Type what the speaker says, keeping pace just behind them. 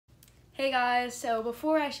Hey guys, so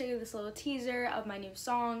before I show you this little teaser of my new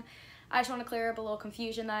song, I just want to clear up a little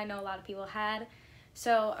confusion that I know a lot of people had.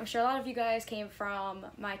 So I'm sure a lot of you guys came from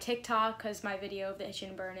my TikTok because my video of the itchin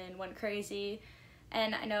and burnin went crazy,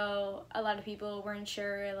 and I know a lot of people weren't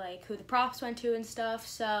sure like who the props went to and stuff.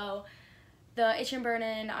 So the itchin and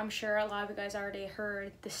burnin, I'm sure a lot of you guys already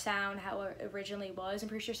heard the sound how it originally was. I'm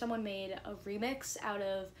pretty sure someone made a remix out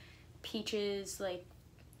of Peach's like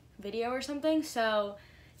video or something. So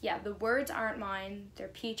yeah, the words aren't mine, they're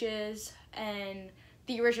Peach's, and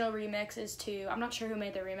the original remix is to, I'm not sure who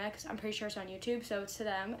made the remix, I'm pretty sure it's on YouTube, so it's to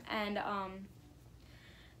them, and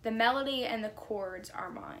the melody and the chords are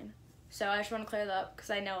mine. So I just want to clear that up because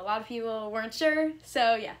I know a lot of people weren't sure,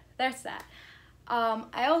 so yeah, that's that.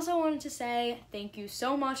 I also wanted to say thank you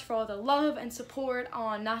so much for all the love and support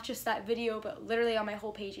on not just that video, but literally on my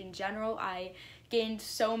whole page in general. I gained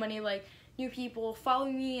so many like new people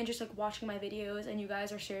following me and just like watching my videos, and you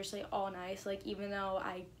guys are seriously all nice. Like, even though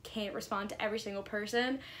I can't respond to every single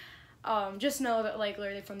person, just know that like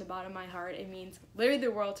literally from the bottom of my heart it means literally the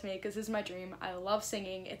world to me because this is my dream. I love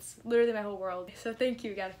singing, it's literally my whole world, so thank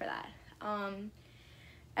you again for that.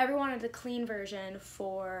 Everyone wanted the clean version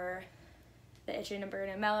for the itchin and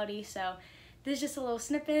burnin melody, so this is just a little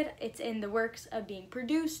snippet. It's in the works of being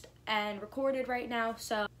produced and recorded right now,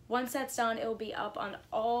 so once that's done, it will be up on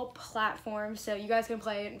all platforms, so you guys can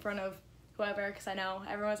play it in front of whoever, because I know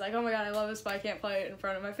everyone's like, oh my god, I love this, but I can't play it in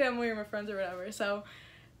front of my family or my friends or whatever, so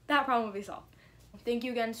that problem will be solved. Thank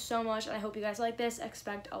you again so much, and I hope you guys like this.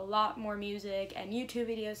 Expect a lot more music and YouTube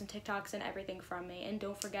videos and TikToks and everything from me, and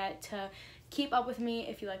don't forget to keep up with me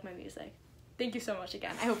if you like my music. Thank you so much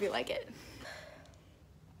again. I hope you like it.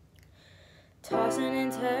 Tossing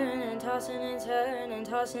and turning, tossing and turning,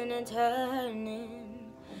 tossing and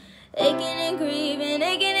turning, aching and grieving,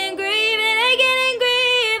 aching and